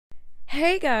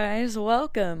Hey guys,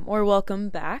 welcome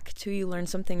back to You Learn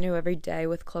Something New Every Day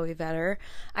with Chloe Vetter.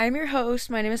 I am your host.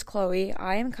 My name is Chloe.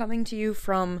 I am coming to you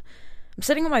I'm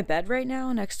sitting on my bed right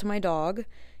now next to my dog,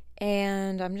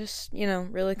 and I'm just,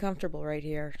 really comfortable right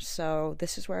here. So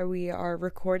this is where we are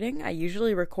recording. I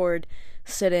usually record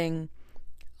sitting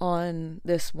on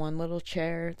this one little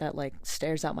chair that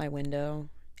stares out my window,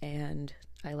 and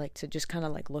I like to just kind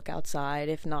of look outside.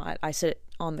 If not, I sit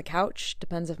on the couch.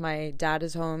 Depends if my dad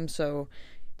is home, so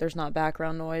there's not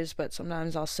background noise, but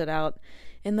sometimes I'll sit out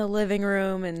in the living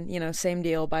room and, same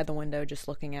deal by the window just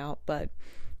looking out. But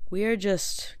we are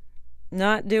just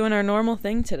not doing our normal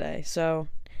thing today. So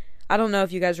I don't know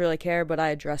if you guys really care, but I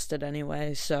addressed it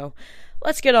anyway. So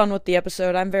let's get on with the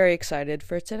episode. I'm very excited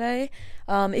for today.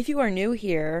 If you are new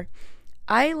here,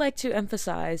 I like to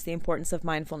emphasize the importance of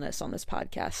mindfulness on this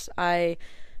podcast. I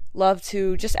love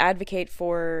to just advocate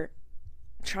for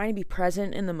trying to be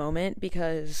present in the moment,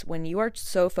 because when you are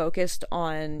so focused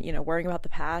on, worrying about the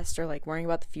past or worrying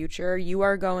about the future, you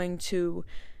are going to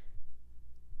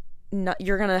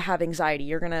you're going to have anxiety,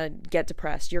 you're going to get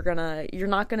depressed, you're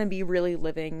not going to be really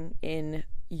living in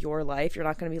your life, you're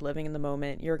not going to be living in the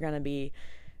moment, you're going to be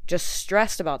just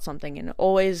stressed about something, and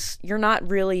always you're not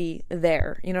really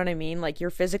there. You know what I mean?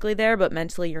 You're physically there, but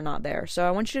mentally you're not there. So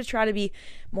I want you to try to be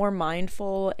more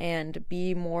mindful and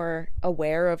be more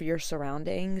aware of your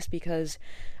surroundings, because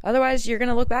otherwise you're going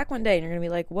to look back one day and you're going to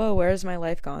be like, whoa, where's my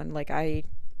life gone?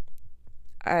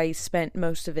 I spent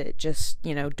most of it just,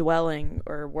 dwelling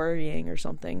or worrying or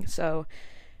something. So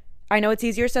I know it's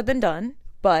easier said than done,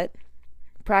 but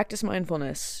practice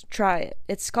mindfulness. Try it.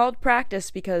 It's called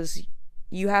practice because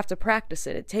you have to practice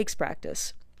it. It takes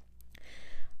practice.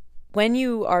 When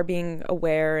you are being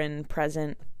aware and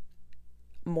present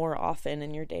more often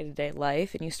in your day-to-day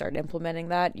life and you start implementing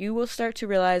that, you will start to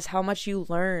realize how much you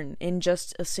learn in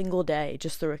just a single day,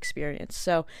 just through experience.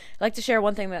 So I'd like to share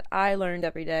one thing that I learned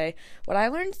every day. What I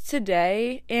learned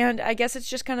today, and I guess it's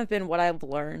just kind of been what I've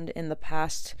learned in the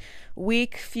past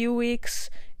few weeks,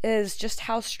 is just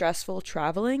how stressful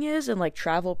traveling is and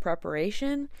travel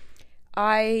preparation.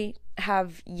 I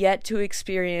have yet to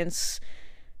experience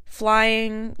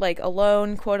flying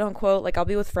alone, quote unquote. I'll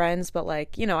be with friends, but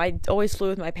I always flew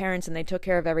with my parents and they took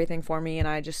care of everything for me, and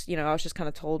I just, I was just kind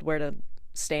of told where to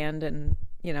stand and,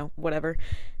 whatever.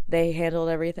 They handled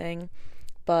everything.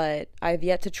 But I've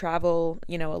yet to travel,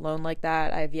 alone like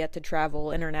that. I've yet to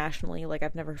travel internationally.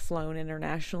 I've never flown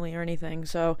internationally or anything.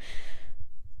 So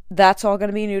that's all going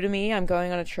to be new to me. I'm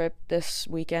going on a trip this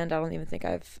weekend. I don't even think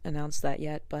I've announced that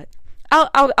yet, but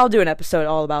I'll do an episode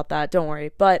all about that. Don't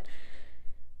worry. But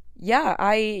yeah,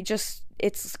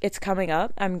 it's coming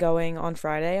up. I'm going on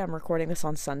Friday. I'm recording this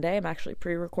on Sunday. I'm actually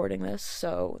pre-recording this.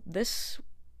 So this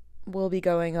will be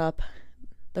going up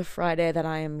the Friday that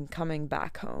I am coming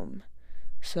back home.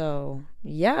 So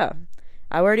yeah,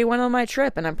 I already went on my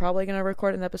trip and I'm probably going to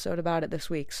record an episode about it this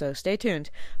week. So stay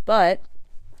tuned. But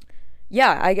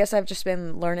yeah, I guess I've just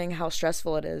been learning how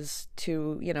stressful it is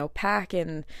to, pack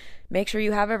and make sure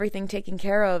you have everything taken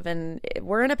care of. And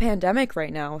we're in a pandemic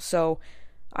right now. So,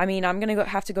 I'm going to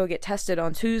have to go get tested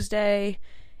on Tuesday,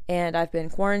 and I've been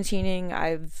quarantining.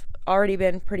 I've already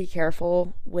been pretty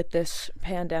careful with this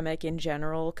pandemic in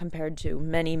general compared to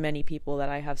many, many people that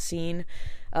I have seen,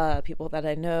 people that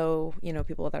I know,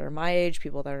 people that are my age,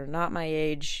 people that are not my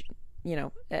age.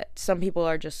 Some people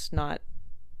are just not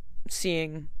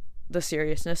seeing the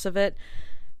seriousness of it,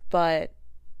 but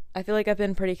I feel like I've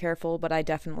been pretty careful, but I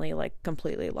definitely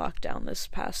completely locked down this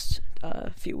past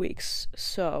few weeks.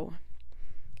 So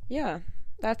yeah,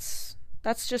 that's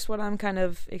just what I'm kind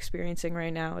of experiencing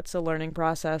right now. It's a learning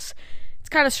process. It's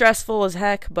kind of stressful as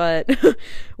heck, but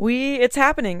it's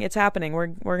happening.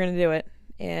 We're going to do it,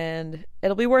 and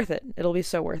it'll be worth it. It'll be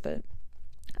so worth it.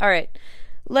 All right.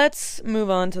 Let's move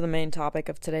on to the main topic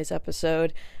of today's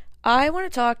episode. I want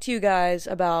to talk to you guys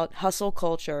about hustle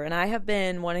culture, and I have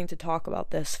been wanting to talk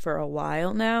about this for a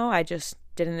while now. I just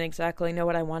didn't exactly know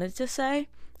what I wanted to say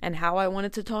and how I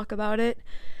wanted to talk about it.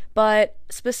 But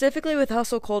specifically with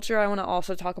hustle culture, I want to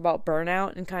also talk about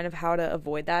burnout and kind of how to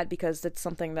avoid that, because it's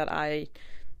something that I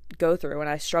go through and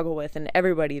I struggle with, and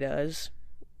everybody does.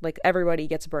 Everybody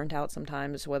gets burnt out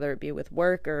sometimes, whether it be with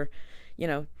work or,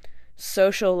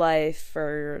 social life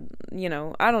or,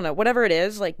 I don't know, whatever it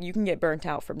is, you can get burnt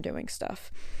out from doing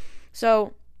stuff.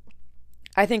 So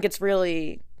I think it's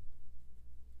really,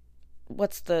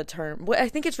 what's the term? I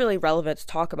think it's really relevant to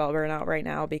talk about burnout right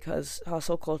now, because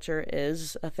hustle culture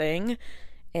is a thing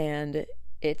and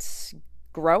it's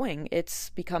growing. It's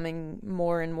becoming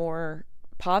more and more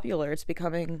popular. It's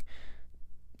becoming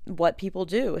what people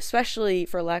do, especially,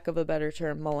 for lack of a better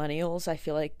term, millennials. I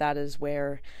feel like that is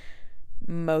where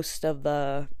most of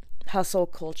the hustle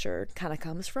culture kind of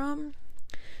comes from.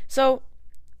 So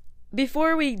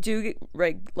before we do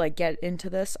get into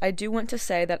this, I do want to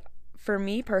say that for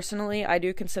me personally, I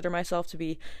do consider myself to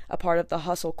be a part of the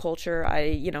hustle culture.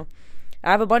 I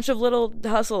have a bunch of little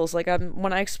hustles. Like,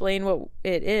 when I explain what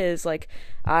it is, like,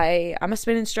 I'm a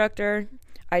spin instructor.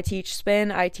 I teach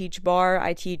spin, I teach bar,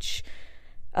 I teach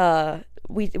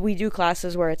we do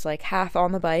classes where it's like half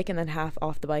on the bike and then half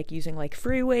off the bike using like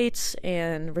free weights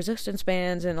and resistance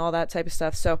bands and all that type of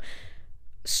stuff. So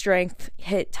strength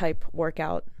hit type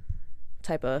workout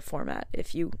type of format,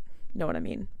 if you know what I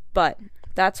mean. But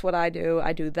that's what I do.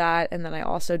 I do that, and then I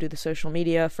also do the social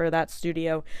media for that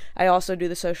studio. I also do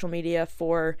the social media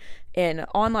for an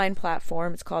online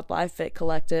platform. It's called Live Fit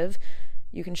Collective.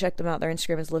 You can check them out. Their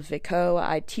Instagram is LiveFitCo.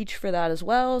 I teach for that as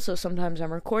well, so sometimes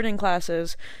I'm recording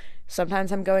classes.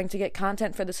 Sometimes I'm going to get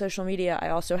content for the social media. I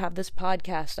also have this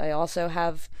podcast. I also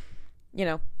have,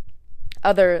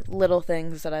 other little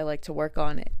things that I like to work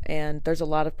on, and there's a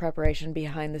lot of preparation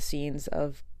behind the scenes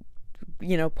of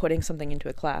putting something into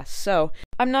a class. So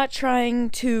I'm not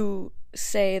trying to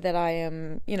say that I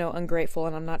am, ungrateful,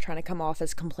 and I'm not trying to come off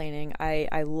as complaining.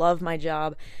 I love my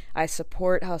job. I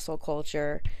support hustle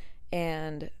culture,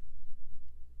 and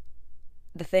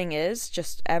the thing is,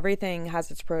 just everything has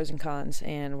its pros and cons,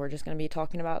 and we're just going to be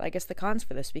talking about, I guess, the cons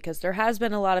for this, because there has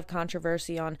been a lot of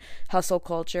controversy on hustle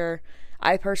culture.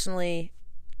 I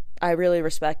really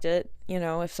respect it,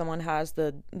 if someone has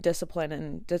the discipline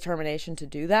and determination to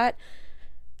do that.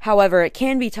 However, it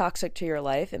can be toxic to your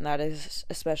life, and that is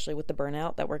especially with the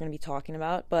burnout that we're going to be talking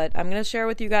about. But I'm going to share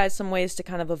with you guys some ways to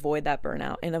kind of avoid that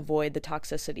burnout and avoid the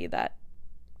toxicity that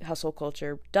hustle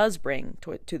culture does bring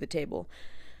to the table.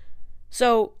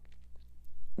 So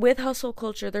with hustle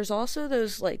culture, there's also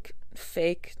those the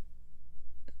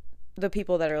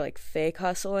people that are fake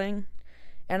hustling,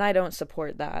 and I don't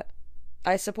support that.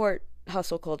 I support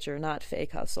hustle culture, not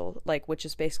fake hustle, which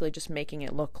is basically just making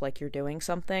it look like you're doing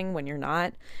something when you're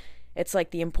not. It's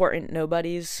like the important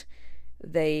nobodies.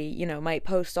 They, might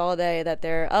post all day that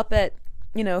they're up at,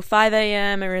 5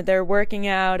 a.m. or they're working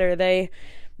out or they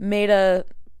made a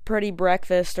pretty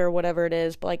breakfast or whatever it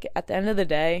is. But at the end of the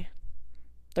day,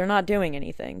 they're not doing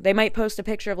anything. They might post a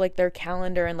picture of their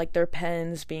calendar and their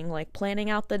pens being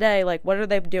planning out the day. What are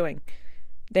they doing?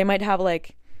 They might have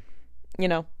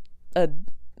a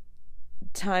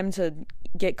time to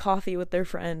get coffee with their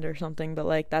friend or something,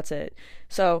 but that's it.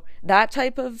 So that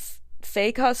type of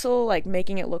fake hustle,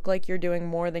 making it look like you're doing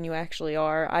more than you actually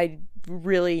are, I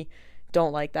really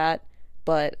don't like that.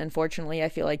 But unfortunately, I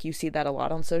feel like you see that a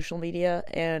lot on social media,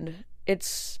 and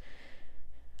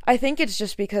I think it's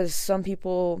just because some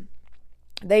people,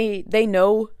 they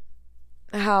know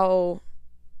how,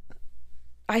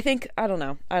 I don't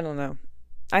know.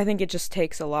 I think it just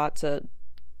takes a lot to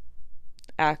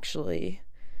actually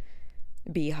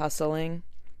be hustling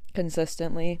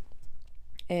consistently,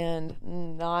 and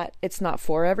it's not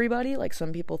for everybody.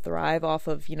 Some people thrive off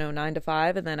of 9 to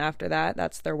 5, and then after that,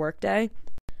 that's their work day.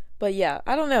 But yeah,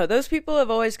 I don't know, those people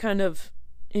have always kind of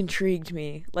intrigued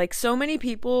me. So many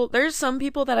people, there's some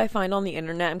people that I find on the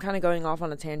internet, I'm kind of going off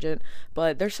on a tangent,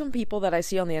 but there's some people that I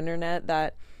see on the internet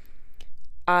that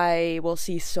I will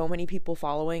see so many people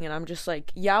following, and I'm just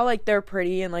they're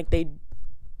pretty, and they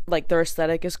their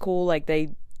aesthetic is cool,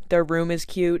 their room is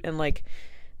cute, and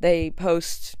they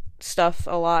post stuff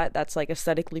a lot that's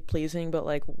aesthetically pleasing, but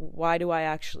why do I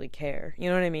actually care? You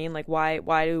know what I mean? Why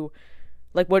do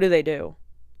what do they do?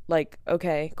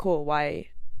 Okay, cool,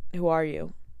 who are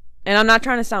you? And I'm not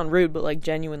trying to sound rude, but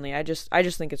genuinely, I just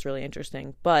think it's really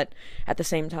interesting. But at the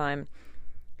same time,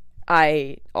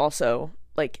 I also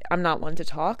I'm not one to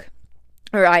talk,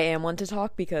 or I am one to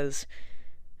talk, because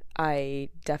I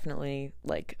definitely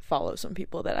follow some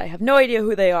people that I have no idea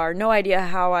who they are, no idea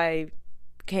how I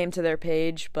came to their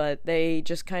page, but they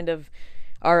just kind of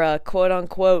are a quote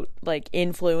unquote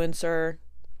influencer,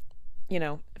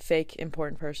 fake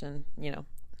important person,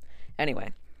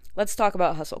 Anyway, let's talk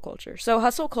about hustle culture. So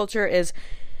hustle culture is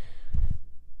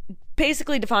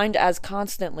basically defined as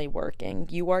constantly working.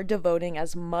 You are devoting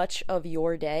as much of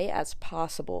your day as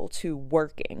possible to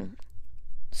working.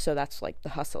 So that's the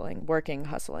hustling,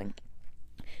 hustling.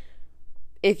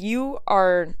 If you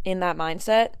are in that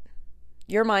mindset,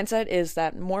 your mindset is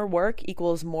that more work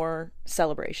equals more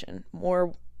celebration,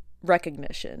 more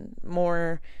recognition,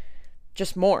 more.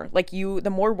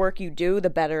 The more work you do, the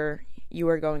better you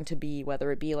are going to be,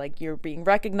 whether it be you're being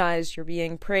recognized, you're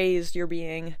being praised, you're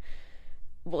being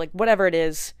whatever it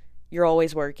is, you're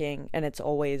always working, and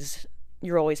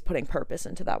you're always putting purpose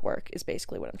into that work, is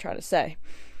basically what I'm trying to say.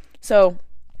 So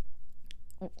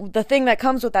the thing that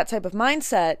comes with that type of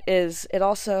mindset is it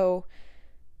also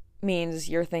means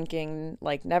you're thinking,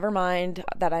 like, never mind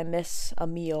that I miss a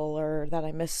meal, or that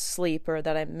I miss sleep, or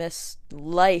that I miss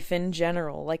life in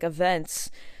general, like events,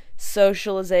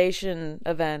 socialization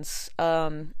events,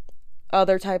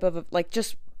 other type of, like,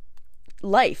 just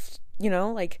life,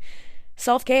 like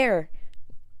self-care,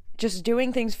 just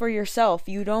doing things for yourself.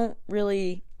 You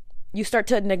start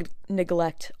to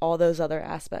neglect all those other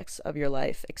aspects of your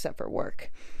life except for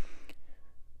work.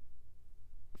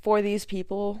 For these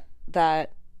people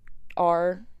that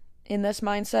are in this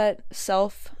mindset,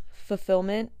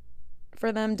 self-fulfillment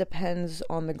for them depends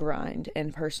on the grind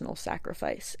and personal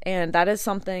sacrifice. And that is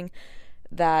something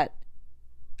that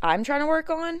I'm trying to work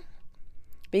on,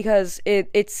 because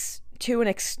it's, to an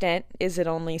extent, is it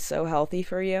only so healthy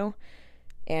for you,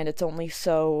 and it's only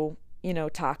so,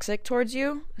 toxic towards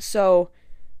you. So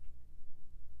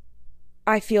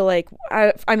I feel like,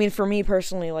 I mean, for me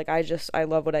personally, like, I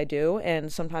love what I do,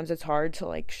 and sometimes it's hard to,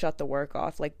 like, shut the work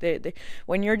off. Like,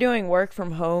 when you're doing work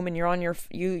from home and you're on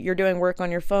you're doing work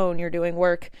on your phone, you're doing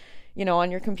work,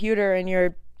 on your computer, and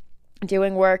you're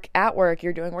doing work at work,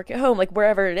 you're doing work at home, like,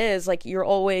 wherever it is, like, you're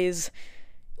always,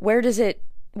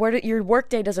 your work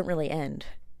day doesn't really end.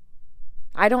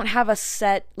 I don't have a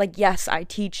set, like, yes, I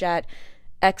teach at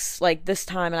X, like, this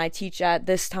time, and I teach at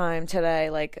this time today.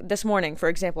 Like, this morning, for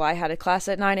example, I had a class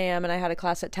at 9 a.m. and I had a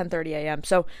class at 10:30 a.m.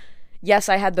 So, yes,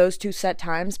 I had those two set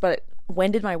times, but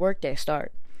when did my workday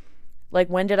start? Like,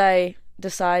 when did I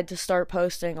decide to start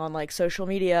posting on, like, social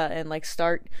media, and, like,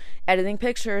 start editing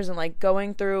pictures, and, like,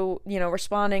 going through,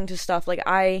 responding to stuff? Like,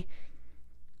 I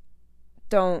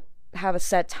don't have a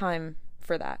set time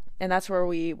for that. And that's where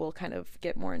we will kind of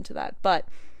get more into that. But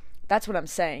that's what I'm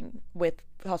saying with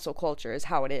hustle culture, is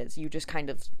how it is. You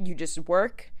just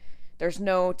work. There's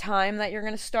no time that you're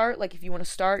going to start. Like, if you want to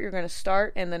start, you're going to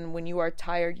start, and then when you are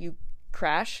tired, you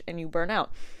crash and you burn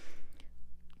out.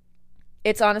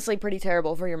 It's honestly pretty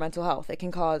terrible for your mental health. It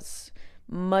can cause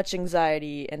much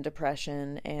anxiety and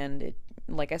depression, and it,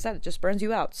 like I said, it just burns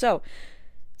you out. So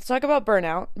let's talk about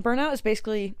burnout. Burnout is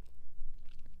basically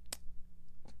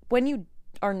when you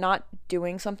are not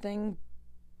doing something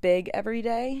big every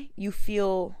day, you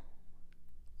feel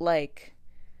like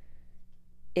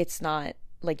it's not,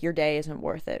 like, your day isn't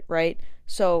worth it, right?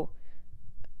 So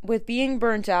with being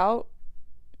burnt out,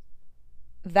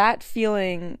 that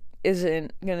feeling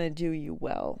isn't gonna do you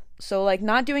well. So, like,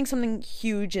 not doing something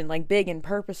huge and, like, big and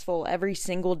purposeful every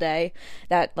single day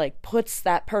that, like, puts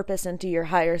that purpose into your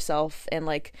higher self, and,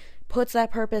 like, puts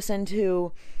that purpose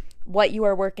into what you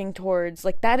are working towards,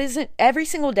 like, that isn't every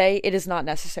single day. It is not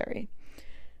necessary.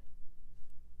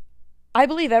 I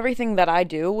believe everything that I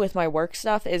do with my work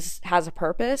stuff has a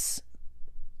purpose,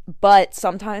 but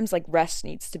sometimes, like, rest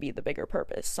needs to be the bigger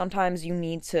purpose. Sometimes you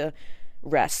need to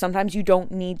rest. Sometimes you don't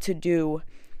need to go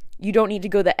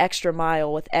the extra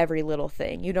mile with every little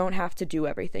thing. You don't have to do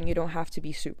everything. You don't have to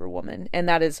be Superwoman. And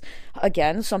that is,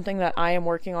 again, something that I am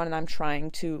working on, and I'm trying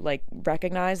to, like,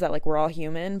 recognize that, like, we're all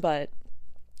human, but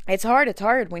it's hard. It's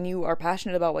hard when you are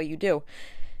passionate about what you do.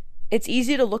 It's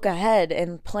easy to look ahead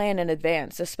and plan in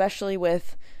advance, especially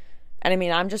with, and I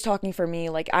mean, I'm just talking for me,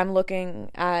 like, I'm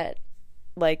looking at,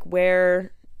 like,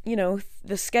 where,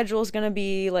 the schedule is going to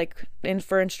be, like,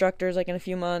 for instructors, like, in a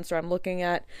few months, or I'm looking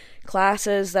at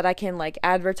classes that I can, like,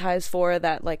 advertise for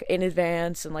that, like, in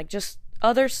advance, and, like, just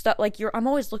other stuff. Like, I'm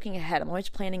always looking ahead. I'm always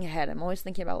planning ahead. I'm always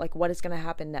thinking about, like, what is going to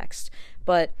happen next.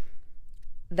 But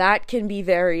that can be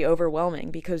very overwhelming,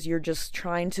 because you're just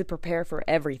trying to prepare for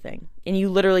everything, and you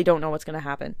literally don't know what's going to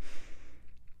happen.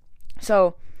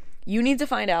 So you need to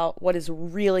find out what is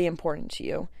really important to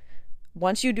you.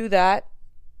 Once you do that,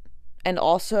 and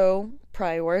also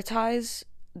prioritize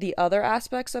the other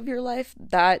aspects of your life,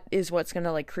 that is what's going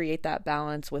to, like, create that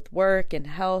balance with work and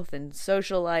health and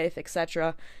social life,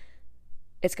 etc.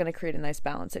 It's going to create a nice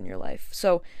balance in your life.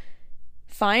 So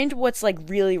find what's, like,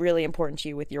 really, really important to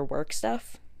you with your work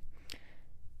stuff.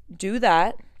 Do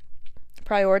that.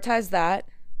 Prioritize that.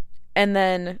 And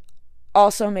then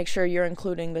also make sure you're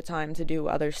including the time to do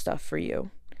other stuff for you.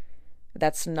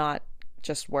 That's not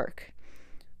just work.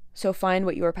 So find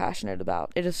what you are passionate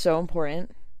about. It is so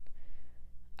important.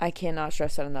 I cannot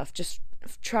stress that enough. Just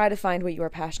try to find what you are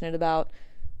passionate about,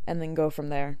 and then go from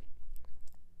there.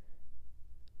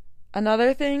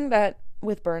 Another thing that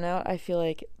with burnout, I feel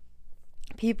like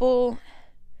people,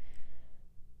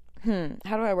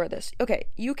 how do I word this? Okay,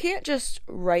 you can't just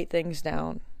write things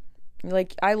down.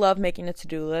 Like, I love making a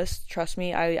to-do list. Trust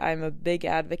me, I'm a big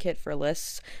advocate for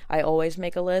lists. I always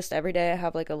make a list. Every day I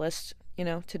have, like, a list,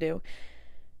 to do.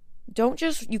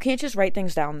 You can't just write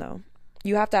things down, though.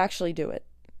 You have to actually do it.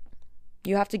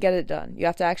 You have to get it done. You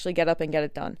have to actually get up and get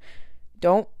it done.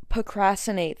 Don't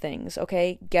procrastinate things,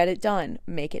 okay? Get it done.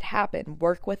 Make it happen.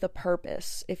 Work with a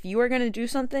purpose. If you are going to do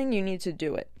something, you need to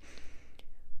do it.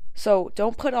 So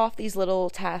don't put off these little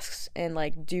tasks and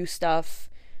like do stuff.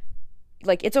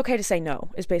 Like, it's okay to say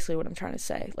no, is basically what I'm trying to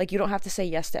say. Like, you don't have to say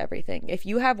yes to everything. If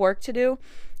you have work to do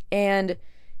and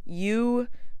you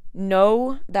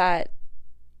know that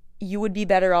you would be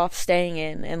better off staying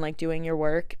in and like doing your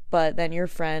work, but then your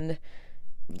friend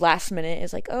last minute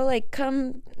is like, oh, like,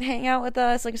 come hang out with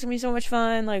us, like, it's gonna be so much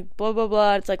fun, like, blah blah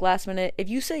blah, it's like last minute. If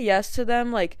you say yes to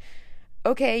them, like,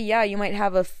 okay, yeah, you might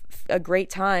have a great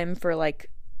time for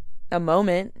like a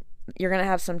moment. You're gonna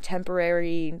have some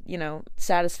temporary,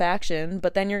 satisfaction,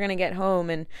 but then you're gonna get home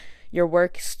and your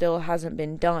work still hasn't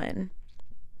been done,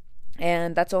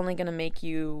 and that's only gonna make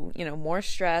you, more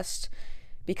stressed.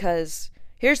 Because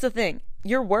here's the thing,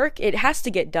 your work, it has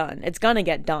to get done. It's gonna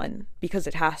get done because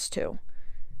it has to.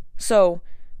 So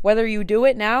whether you do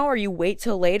it now or you wait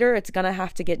till later, it's gonna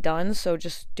have to get done. So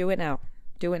just do it now.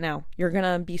 Do it now. You're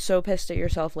gonna be so pissed at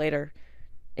yourself later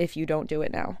if you don't do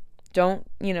it now. Don't,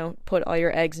 put all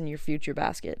your eggs in your future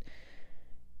basket.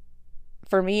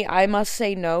 For me, I must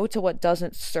say no to what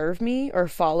doesn't serve me or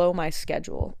follow my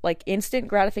schedule. Like, instant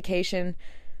gratification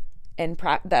and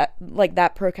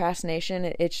that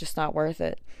procrastination, it's just not worth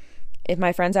it. If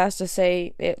my friends ask to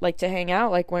say it, like, to hang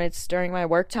out, like when it's during my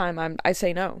work time, I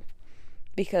say no,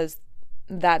 because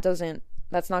that's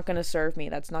not going to serve me.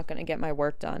 That's not going to get my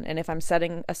work done. And if I'm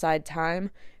setting aside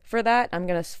time for that, I'm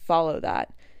going to follow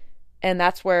that. And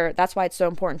that's why it's so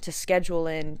important to schedule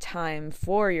in time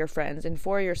for your friends and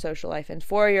for your social life and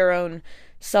for your own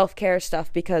self-care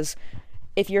stuff. Because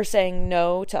if you're saying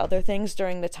no to other things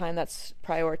during the time that's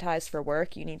prioritized for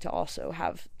work, you need to also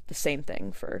have the same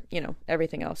thing for,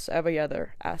 everything else, every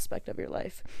other aspect of your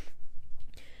life.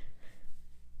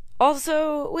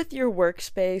 Also, with your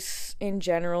workspace in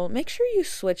general, make sure you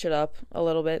switch it up a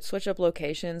little bit, switch up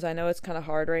locations. I know it's kind of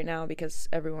hard right now because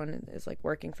everyone is like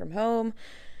working from home.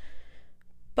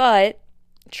 But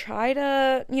try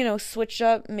to, switch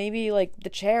up maybe like the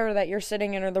chair that you're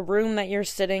sitting in or the room that you're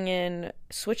sitting in.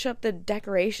 Switch up the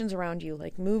decorations around you.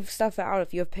 Like, move stuff out.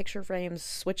 If you have picture frames,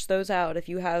 switch those out. If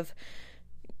you have,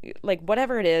 like,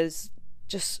 whatever it is,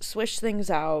 just switch things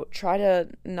out. Try to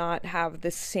not have the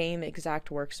same exact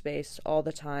workspace all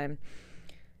the time.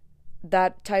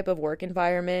 That type of work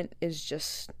environment is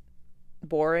just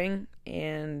boring,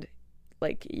 and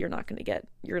like, you're not going to get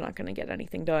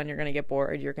anything done. You're going to get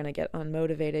bored. You're going to get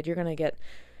unmotivated. You're going to get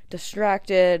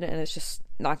distracted, and it's just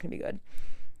not going to be good.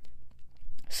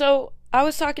 So I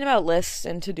was talking about lists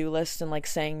and to-do lists and like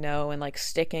saying no and like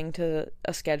sticking to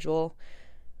a schedule,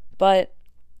 but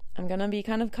I'm going to be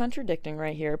kind of contradicting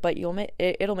right here, but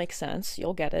it'll make sense.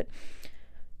 You'll get it.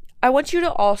 I want you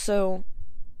to also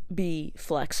be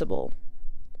flexible.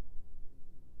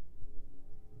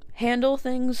 Handle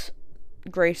things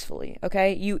gracefully,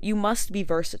 okay? You must be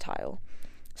versatile.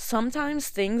 Sometimes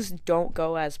things don't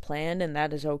go as planned, and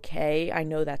that is okay. I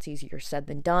know that's easier said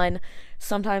than done.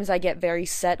 Sometimes I get very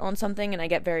set on something and I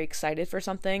get very excited for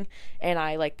something, and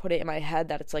I like put it in my head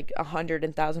that it's like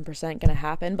 100,000% gonna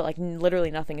happen, but like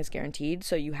literally nothing is guaranteed.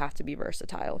 So you have to be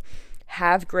versatile.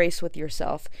 Have grace with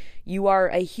yourself. You are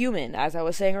a human, as I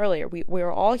was saying earlier. We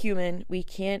are all human. We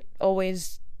can't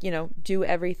always, do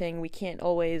everything. We can't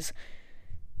always,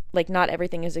 like, not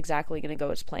everything is exactly going to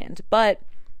go as planned. But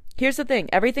here's the thing.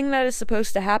 Everything that is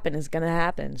supposed to happen is going to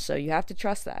happen. So you have to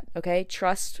trust that, okay?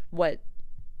 Trust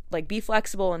be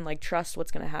flexible and, like, trust what's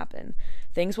going to happen.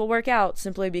 Things will work out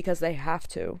simply because they have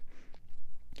to.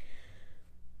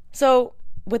 So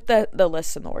with the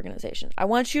lists and the organization, I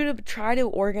want you to try to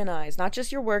organize not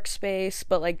just your workspace,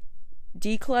 but, like,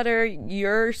 declutter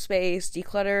your space,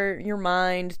 declutter your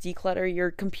mind, declutter your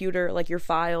computer, like your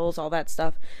files, all that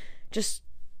stuff. Just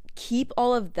keep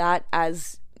all of that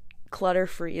as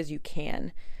clutter-free as you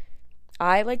can.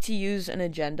 I like to use an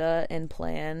agenda and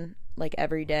plan like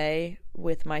every day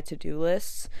with my to-do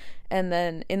lists, and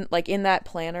then in that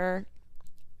planner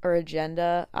or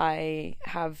agenda, I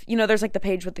have, there's like the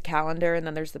page with the calendar, and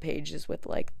then there's the pages with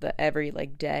like the every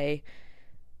like day,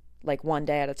 like one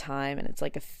day at a time, and it's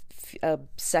like a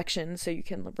section so you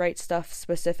can write stuff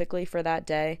specifically for that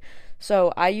day.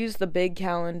 So I use the big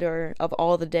calendar of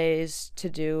all the days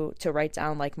to write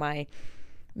down like my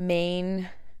main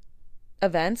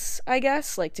events, I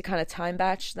guess, like to kind of time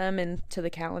batch them into the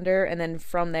calendar. And then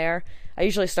from there, I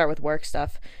usually start with work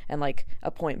stuff and like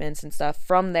appointments and stuff.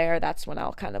 From there, that's when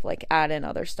I'll kind of like add in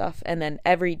other stuff. And then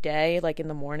every day, like in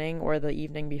the morning or the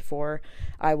evening before,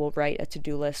 I will write a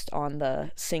to-do list on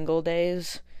the single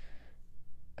days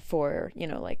for,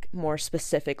 like more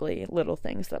specifically little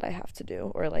things that I have to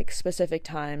do, or like specific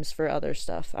times for other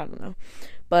stuff. I don't know.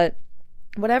 But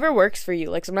whatever works for you.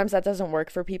 Like sometimes that doesn't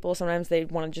work for people. Sometimes they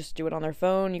want to just do it on their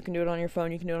phone. You can do it on your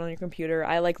phone. You can do it on your computer.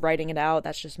 I like writing it out.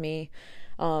 That's just me.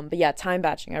 But yeah, time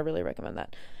batching. I really recommend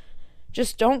that.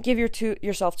 Just don't give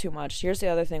yourself too much. Here's the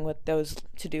other thing with those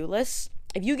to-do lists.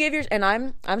 If you give and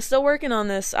I'm still working on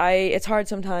this. It's hard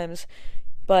sometimes,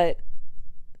 but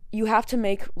you have to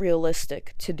make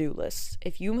realistic to-do lists.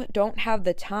 If you don't have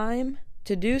the time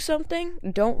to do something,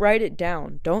 don't write it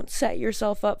down. Don't set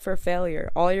yourself up for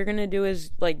failure. All you're going to do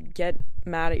is like get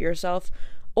mad at yourself,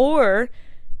 or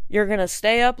you're going to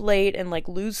stay up late and like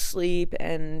lose sleep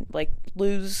and like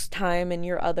lose time in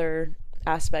your other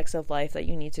aspects of life that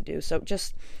you need to do. So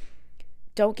just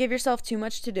don't give yourself too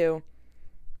much to do.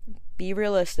 Be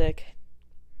realistic.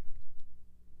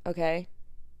 Okay?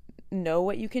 Know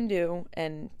what you can do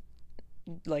and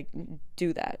like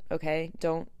do that, okay?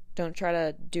 Don't try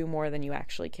to do more than you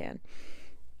actually can.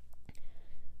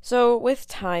 So with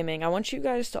timing, I want you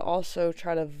guys to also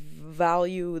try to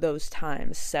value those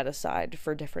times set aside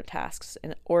for different tasks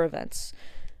or events.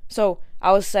 So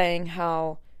I was saying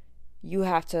how you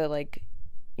have to like,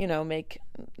 make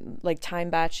like time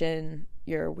batch in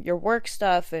your work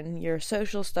stuff and your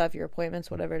social stuff, your appointments,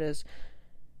 whatever it is.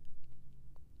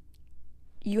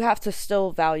 You have to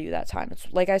still value that time. It's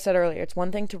like I said earlier, it's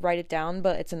one thing to write it down,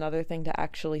 but it's another thing to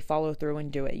actually follow through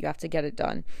and do it. You have to get it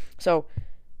done. So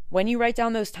when you write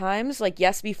down those times, like,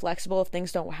 yes, be flexible if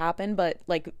things don't happen, but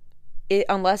like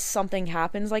unless something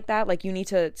happens like that, like you need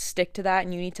to stick to that,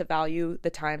 and you need to value the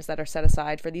times that are set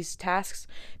aside for these tasks,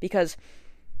 because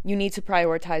you need to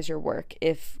prioritize your work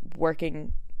if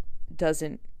working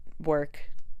doesn't work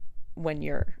when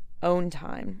your own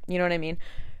time. You know what I mean?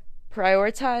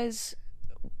 Prioritize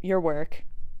your work,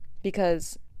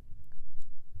 because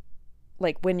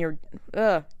like when you're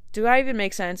do I even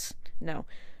make sense? No, I'm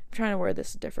trying to word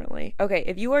this differently. Okay,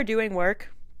 if you are doing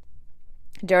work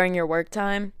during your work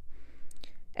time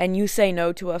and you say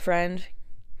no to a friend,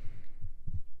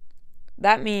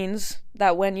 that means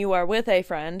that when you are with a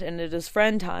friend and it is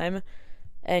friend time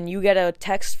and you get a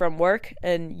text from work,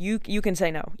 and you can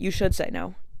say no. You should say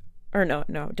no. Or no,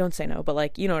 don't say no, but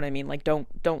like, you know what I mean? Like don't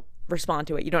respond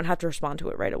to it. You don't have to respond to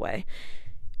it right away.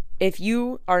 If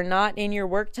you are not in your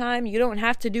work time, you don't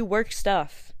have to do work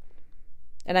stuff.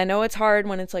 And I know it's hard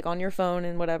when it's like on your phone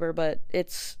and whatever, but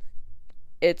it's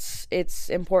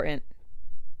important,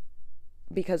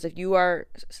 because if you are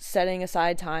setting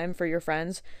aside time for your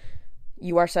friends,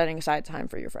 you are setting aside time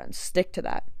for your friends. Stick to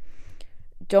that.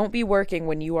 Don't be working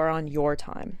when you are on your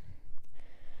time.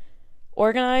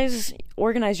 Organize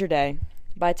your day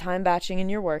by time batching in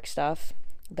your work stuff,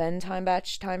 then time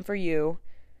batch time for you,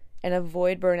 and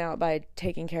avoid burnout by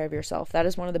taking care of yourself. That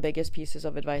is one of the biggest pieces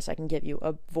of advice I can give you.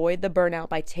 Avoid the burnout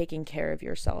by taking care of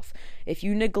yourself. If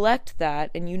you neglect that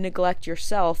and you neglect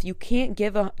yourself, you can't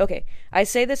give okay, I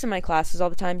say this in my classes all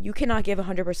the time. You cannot give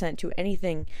 100% to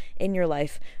anything in your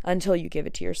life until you give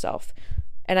it to yourself.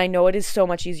 And I know it is so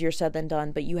much easier said than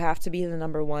done, but you have to be the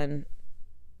number one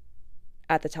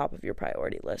at the top of your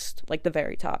priority list, like the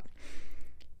very top.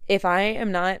 If I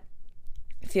am not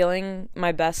feeling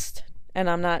my best, and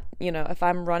I'm not, if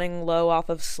I'm running low off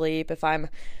of sleep, if I'm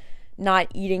not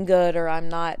eating good, or I'm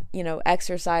not,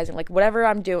 exercising, like whatever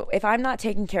I'm doing, if I'm not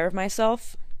taking care of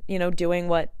myself, doing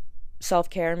what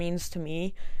self-care means to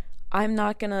me, I'm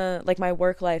not gonna, like, my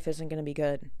work life isn't gonna be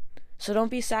good. So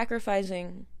don't be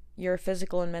sacrificing your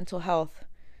physical and mental health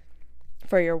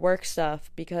for your work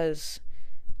stuff, because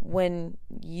when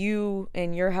you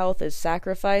and your health is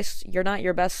sacrificed, you're not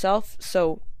your best self,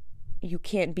 so you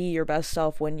can't be your best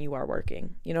self when you are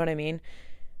working. You know what I mean?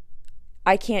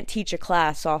 I can't teach a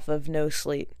class off of no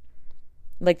sleep.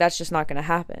 Like, that's just not going to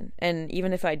happen. And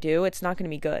even if I do, it's not going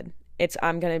to be good.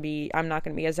 I'm not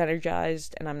going to be as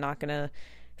energized, and I'm not going to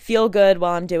feel good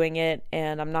while I'm doing it,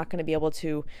 and I'm not going to be able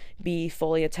to be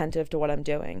fully attentive to what I'm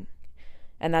doing.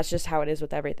 And that's just how it is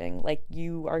with everything. Like,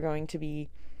 you are going to be,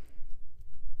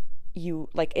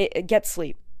 get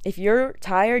sleep. If you're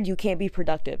tired, you can't be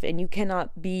productive, and you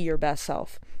cannot be your best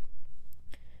self.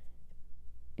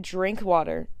 Drink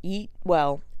water, eat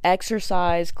well,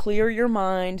 exercise, clear your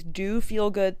mind, do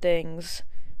feel good things.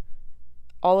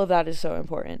 All of that is so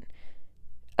important.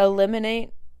 Eliminate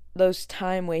those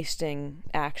time-wasting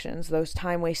actions, those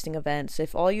time-wasting events.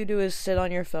 If all you do is sit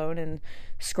on your phone and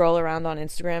scroll around on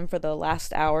Instagram for the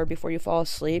last hour before you fall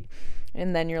asleep,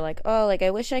 and then you're like, oh, like,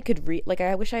 I wish I could read, like,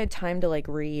 I wish I had time to, like,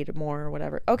 read more or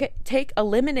whatever. Okay,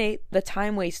 eliminate the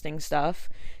time-wasting stuff.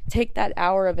 Take that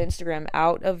hour of Instagram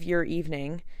out of your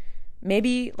evening,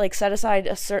 Maybe like set aside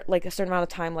a certain amount of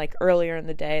time like earlier in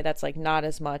the day that's like not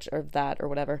as much of that or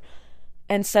whatever,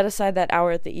 and set aside that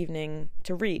hour at the evening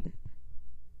to read.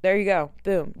 There you go.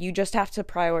 Boom. You just have to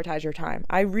prioritize your time.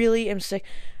 I really am sick.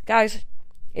 Guys,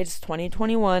 it's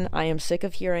 2021. I am sick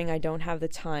of hearing I don't have the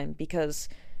time, because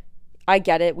I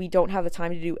get it. We don't have the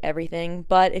time to do everything,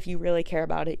 but if you really care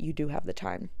about it, you do have the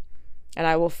time. And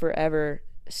I will forever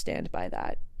stand by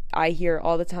that. I hear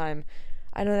all the time,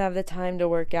 I don't have the time to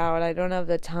work out. I don't have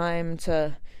the time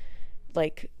to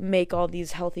like make all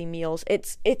these healthy meals.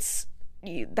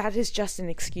 That is just an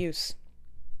excuse.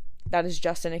 That is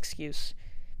just an excuse.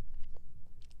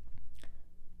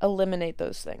 Eliminate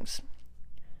those things.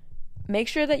 Make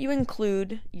sure that you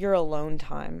include your alone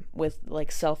time with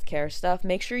like self-care stuff.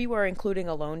 Make sure you are including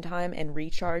alone time and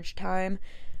recharge time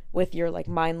with your like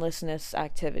mindlessness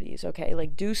activities, okay?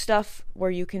 Like do stuff where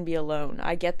you can be alone.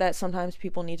 I get that sometimes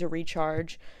people need to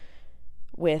recharge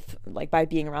with like by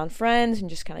being around friends and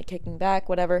just kind of kicking back,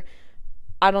 whatever.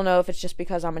 I don't know if it's just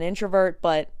because I'm an introvert,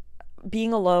 but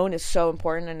being alone is so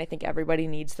important, and I think everybody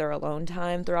needs their alone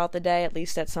time throughout the day, at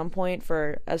least at some point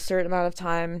for a certain amount of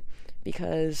time,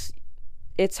 because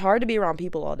it's hard to be around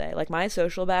people all day. Like my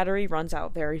social battery runs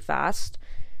out very fast,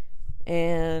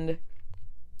 and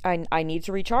I need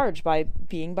to recharge by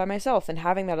being by myself and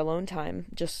having that alone time,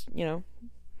 just,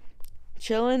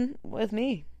 chilling with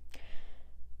me.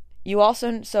 You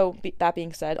also, that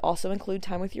being said, also include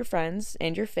time with your friends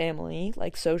and your family,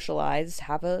 like socialize,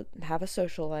 have a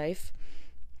social life,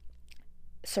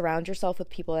 surround yourself with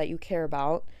people that you care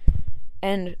about,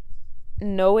 and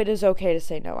know it is okay to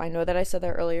say no. I know that I said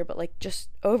that earlier, but like just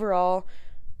overall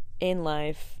in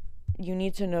life, you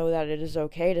need to know that it is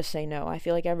okay to say no. I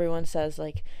feel like everyone says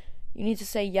like you need to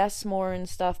say yes more and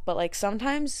stuff, but like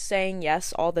sometimes saying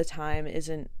yes all the time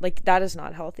isn't like, that is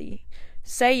not healthy.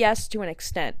 Say yes to an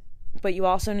extent, but you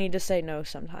also need to say no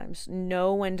sometimes.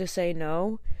 Know when to say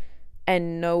no,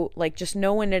 and just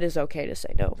know when it is okay to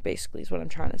say no, basically is what I'm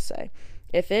trying to say.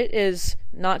 If it is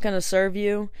not going to serve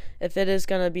you, if it is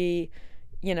going to be,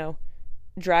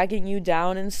 dragging you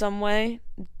down in some way,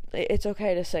 it's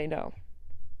okay to say no.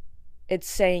 It's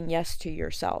saying yes to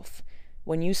yourself.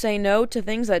 When you say no to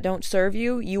things that don't serve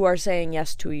you, you are saying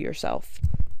yes to yourself.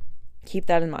 Keep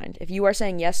that in mind. If you are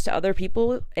saying yes to other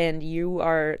people and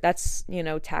that's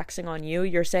taxing on you,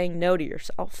 you're saying no to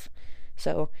yourself.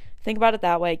 So think about it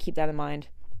that way. Keep that in mind.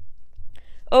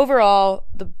 Overall,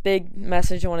 the big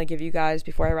message I want to give you guys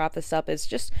before I wrap this up is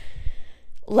just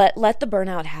let the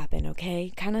burnout happen,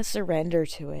 okay? Kind of surrender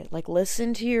to it. Like,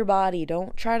 listen to your body.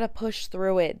 Don't try to push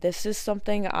through it. This is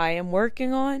something I am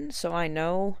working on, so I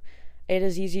know it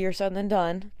is easier said than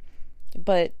done.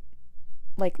 But,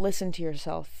 like, listen to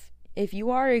yourself. If you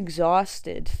are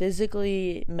exhausted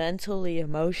physically, mentally,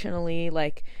 emotionally,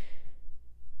 like,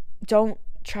 don't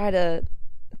try to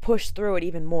push through it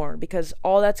even more, because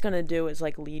all that's going to do is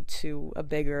like lead to a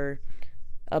bigger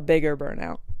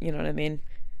burnout. You know what I mean?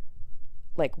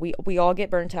 Like we all get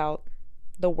burnt out.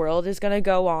 The world is going to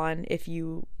go on if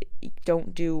you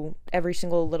don't do every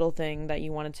single little thing that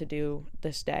you wanted to do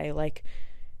this day. Like,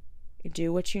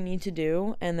 do what you need to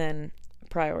do and then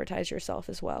prioritize yourself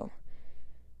as well.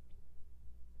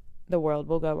 The world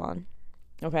will go on.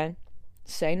 Okay?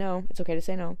 Say no. It's okay to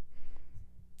say no.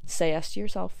 Say yes to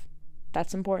yourself.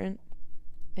 That's important.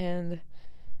 And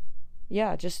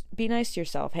yeah, just be nice to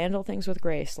yourself. Handle things with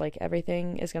grace. Like,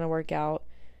 everything is going to work out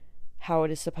how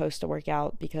it is supposed to work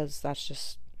out, because that's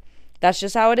just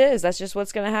how it is. That's just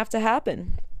what's going to have to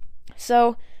happen.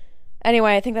 So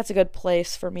anyway, I think that's a good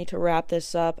place for me to wrap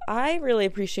this up. I really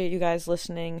appreciate you guys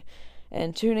listening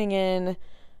and tuning in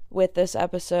with this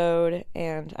episode,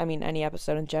 and I mean any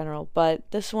episode in general,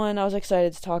 but this one I was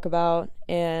excited to talk about,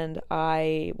 and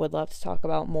I would love to talk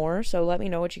about more, so let me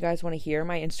know what you guys want to hear.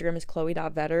 My Instagram is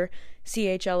chloe.vetter,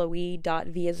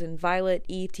 chloe.v as in Violet,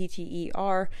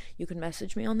 ETTER. You can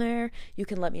message me on there. You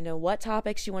can let me know what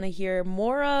topics you want to hear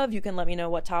more of. You can let me know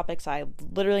what topics I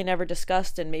literally never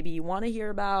discussed and maybe you want to hear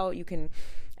about. You can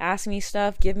ask me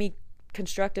stuff, give me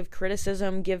constructive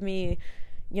criticism, give me,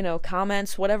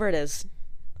 comments, whatever it is.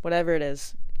 Whatever it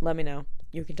is, let me know.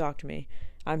 You can talk to me.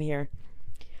 I'm here.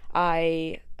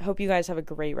 I hope you guys have a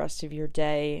great rest of your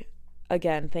day.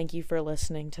 Again, thank you for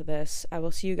listening to this. I will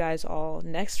see you guys all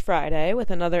next Friday with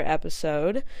another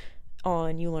episode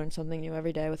on You Learn Something New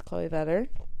Every Day with Chloe Vetter.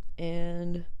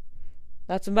 And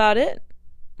that's about it.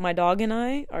 My dog and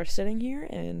I are sitting here,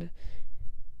 and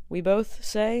we both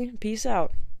say peace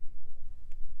out.